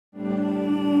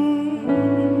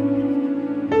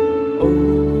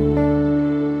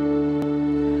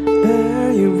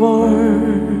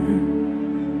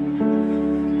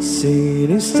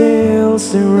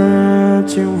still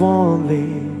wretching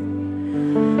wanly,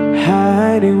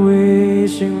 hiding,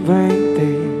 wishing vain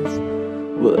things.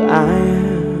 But I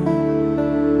am,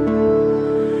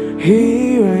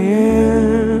 here I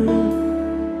am,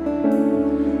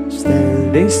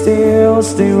 standing still,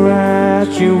 still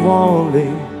wretching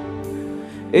wanly.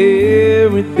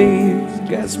 Everything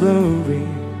gets blurry.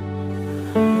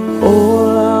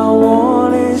 All I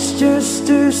want is just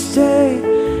to stay.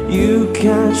 You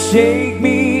can't shake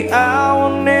me, I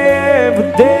will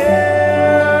never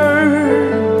dare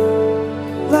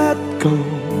let go.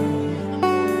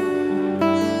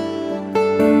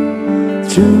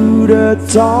 Through the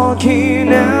talking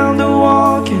and the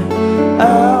walking,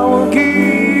 I will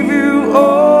give you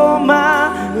all my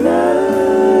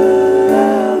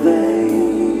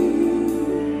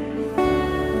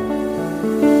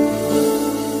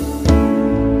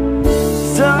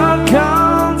start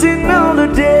counting all the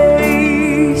days.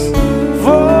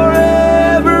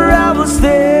 Forever I will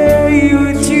stay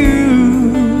with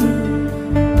you,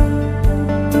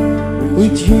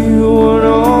 and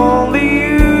only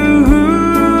you.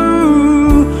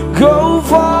 Go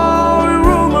far and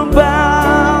roam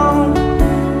about,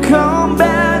 come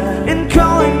back and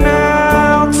calling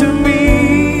out to me,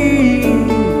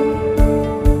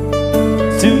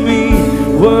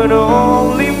 but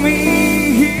only me.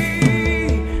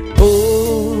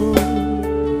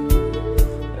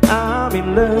 I'm in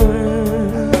love.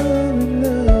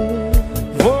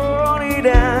 What did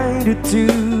I do to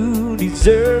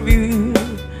deserve you?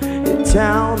 And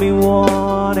tell me,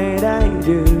 what did I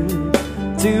do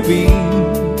to be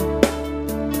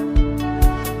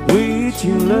with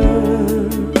you,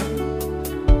 love?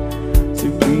 To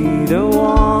be the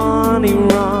one you're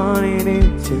running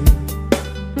into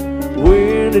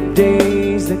when the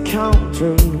days that come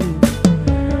true.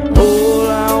 All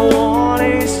I want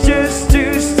is just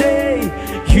to stay.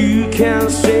 You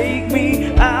can't shake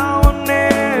me, I will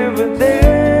never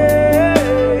dare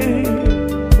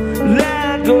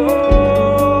let go.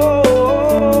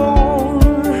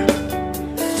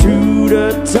 Through the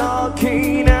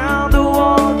talking and the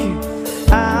walking,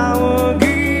 I will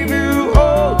give you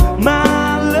all my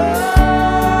loving.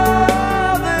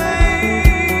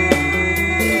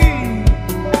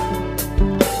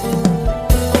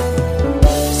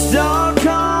 Start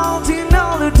counting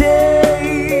all the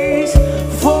days.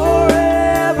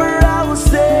 Forever I will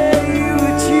stay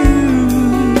with you,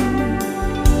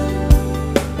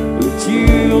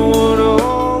 and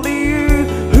only you.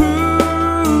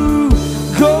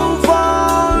 Go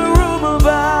far and roam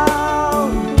about,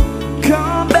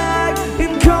 come back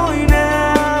and calling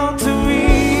out to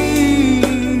me,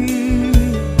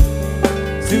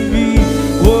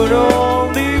 what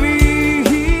only me.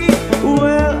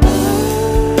 Well,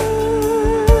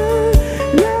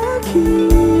 I like you.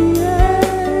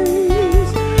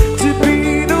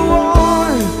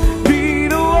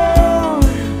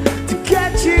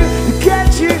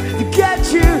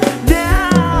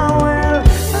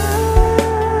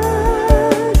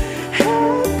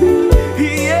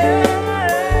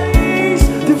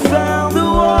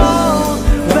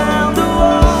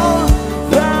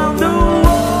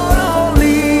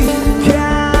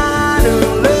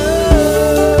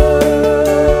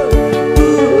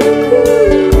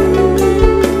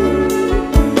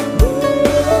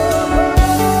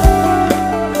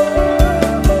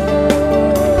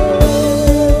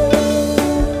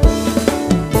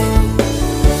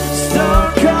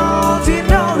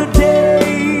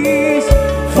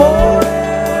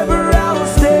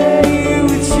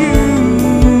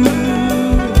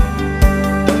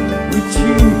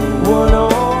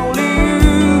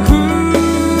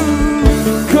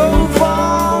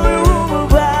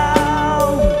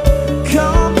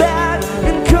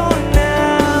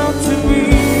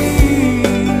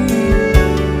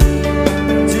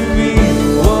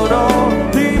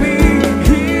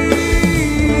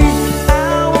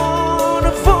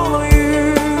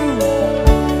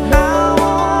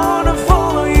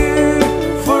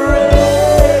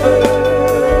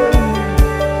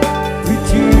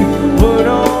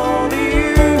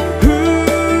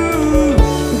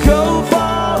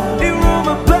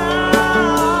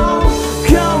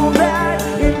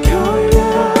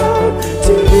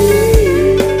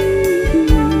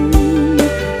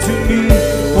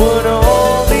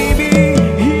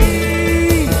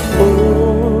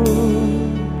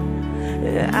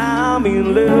 I'm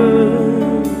in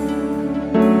love.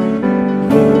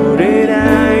 What did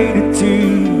I do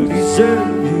to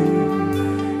deserve you?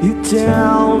 You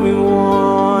tell me,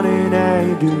 what did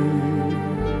I do?